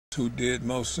who did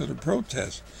most of the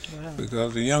protests. Wow.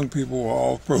 Because the young people were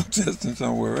all protesting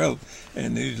somewhere else,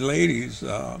 and these ladies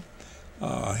held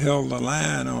the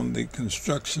line on the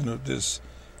construction of this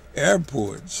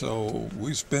airport. So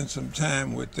we spent some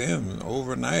time with them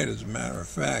overnight, as a matter of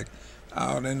fact,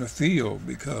 out in the field,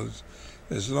 because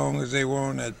as long as they were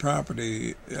on that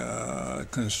property,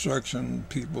 construction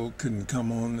people couldn't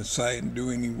come on the site and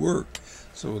do any work.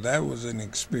 So that was an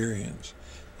experience.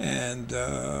 And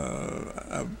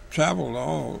I've traveled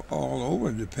all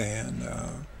over Japan.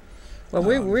 Well,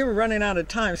 we were running out of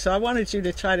time, so I wanted you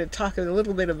to try to talk a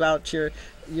little bit about your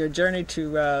journey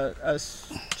to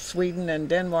Sweden and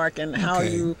Denmark, and how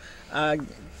you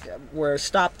were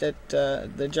stopped at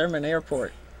the German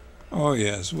airport. Oh,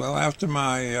 yes. Well, after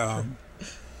my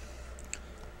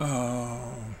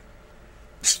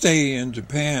stay in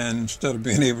Japan, instead of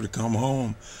being able to come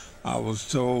home, I was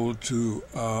told to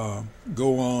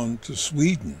go on to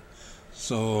Sweden.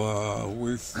 So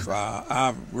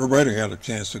I already had a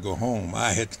chance to go home.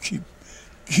 I had to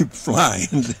keep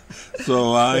flying.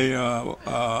 So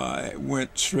I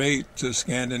went straight to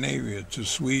Scandinavia, to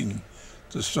Sweden,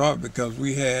 to start, because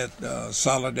we had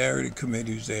solidarity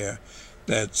committees there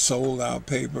that sold our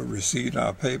paper, received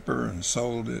our paper, and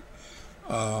sold it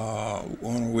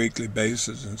on a weekly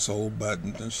basis, and sold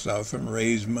buttons and stuff, and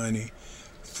raised money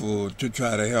to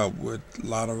try to help with a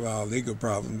lot of our legal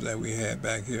problems that we had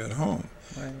back here at home.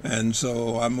 Right. And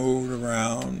so I moved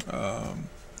around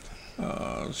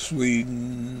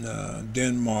Sweden,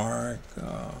 Denmark,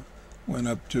 went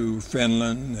up to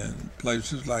Finland and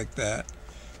places like that.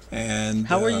 And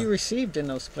how were you received in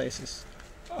those places?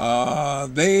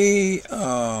 They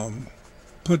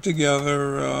put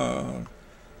together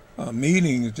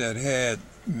meetings that had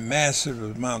massive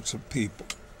amounts of people.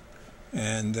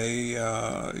 And they,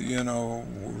 were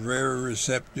very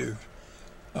receptive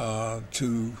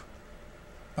to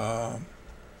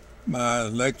my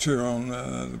lecture on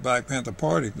the Black Panther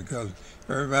Party, because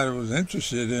everybody was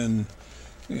interested in,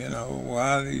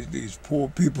 why these poor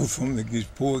people these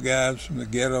poor guys from the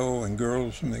ghetto and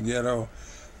girls from the ghetto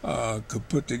could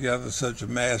put together such a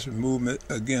massive movement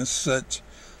against such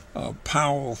a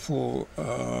powerful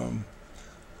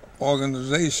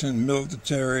organization,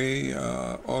 military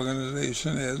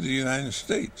organization as the United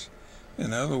States.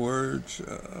 In other words,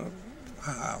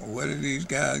 where did these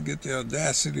guys get the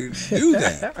audacity to do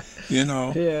that?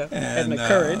 Yeah, and the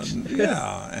courage.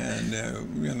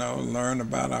 Learn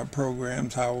about our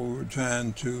programs, how we were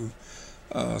trying to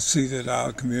see that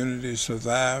our community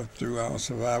survived through our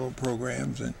survival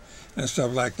programs and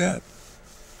stuff like that.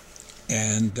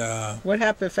 And what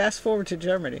happened? Fast forward to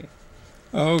Germany.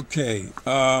 Okay.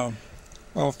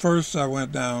 Well, first I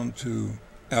went down to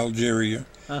Algeria.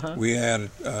 We had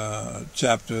a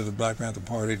chapter of the Black Panther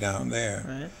Party down there.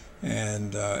 Right.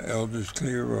 And Eldridge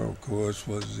Cleaver, of course,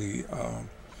 was the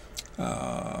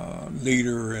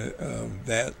leader of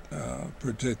that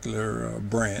particular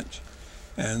branch.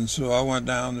 And so I went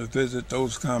down to visit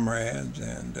those comrades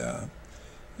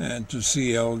and to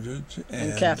see Eldridge.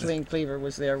 And Kathleen Cleaver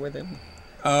was there with him?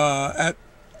 At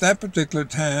that particular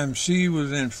time, she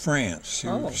was in France.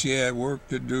 She had work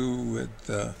to do with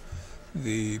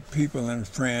the people in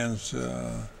France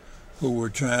who were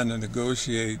trying to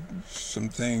negotiate some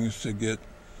things to get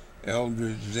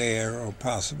Eldridge there or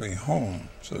possibly home.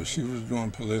 So she was doing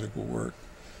political work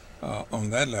on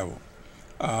that level.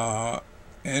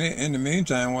 And in the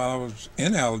meantime, while I was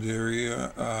in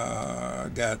Algeria, I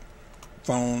got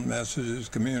phone messages,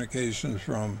 communications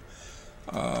from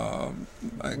I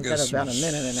guess about a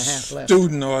minute and a half left.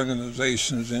 Student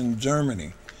organizations in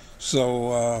Germany.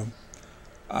 So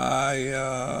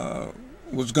I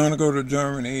was going to go to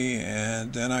Germany,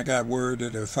 and then I got word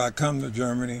that if I come to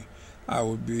Germany, I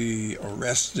would be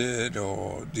arrested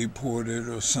or deported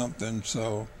or something.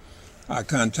 So I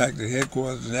contacted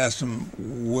headquarters and asked them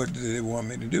what did they want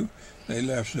me to do. They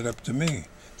left it up to me.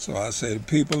 So I said,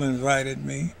 people invited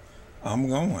me, I'm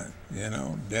going.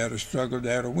 Dare to struggle,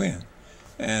 dare to win.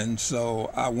 And so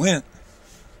I went,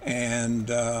 and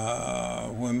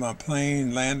when my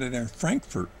plane landed in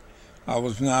Frankfurt, I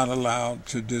was not allowed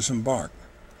to disembark.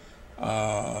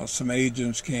 Some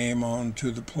agents came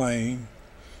onto the plane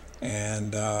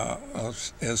and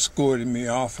escorted me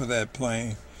off of that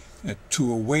plane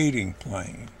to a waiting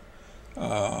plane.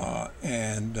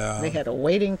 They had a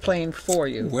waiting plane for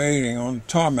you? Waiting on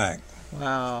tarmac.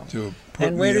 Wow.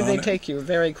 And where did they take you?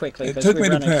 Very quickly, because we're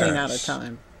running clean out of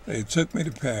time. They took me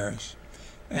to Paris.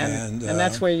 And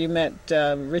that's where you met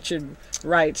Richard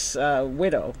Wright's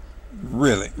widow.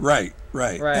 Really? Right.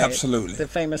 Absolutely. The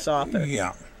famous author.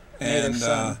 Yeah. And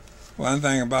one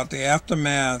thing about the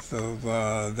aftermath of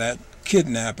that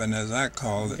kidnapping, as I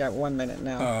call You it. got 1 minute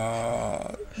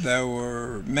now. There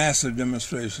were massive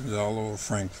demonstrations all over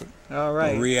Frankfurt. All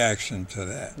right. A reaction to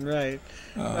that. Right.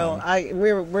 Well,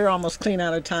 we're almost clean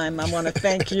out of time. I want to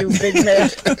thank you, Big Man,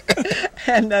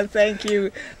 and thank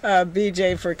you,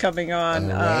 BJ, for coming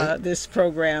on this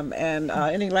program. And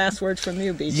any last words from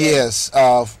you, BJ? Yes.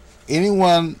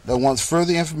 Anyone that wants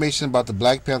further information about the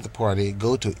Black Panther Party,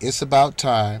 go to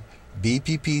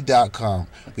itsabouttime.bpp.com.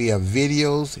 We have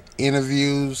videos,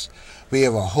 interviews. We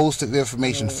have a host of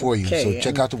information for you, so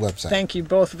check out the website. Thank you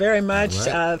both very much.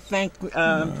 Right. Thank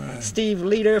Steve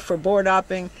Leader for board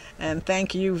opping, and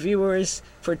thank you, viewers,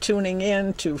 for tuning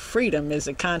in to Freedom is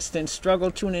a Constant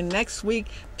Struggle. Tune in next week.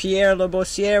 Pierre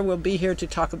Labossiere will be here to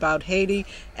talk about Haiti,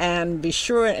 and be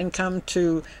sure and come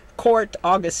to court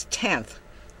August 10th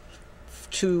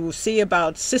to see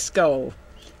about Cisco,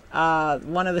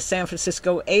 one of the San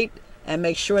Francisco 8, and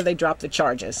make sure they drop the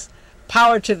charges.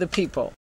 Power to the people.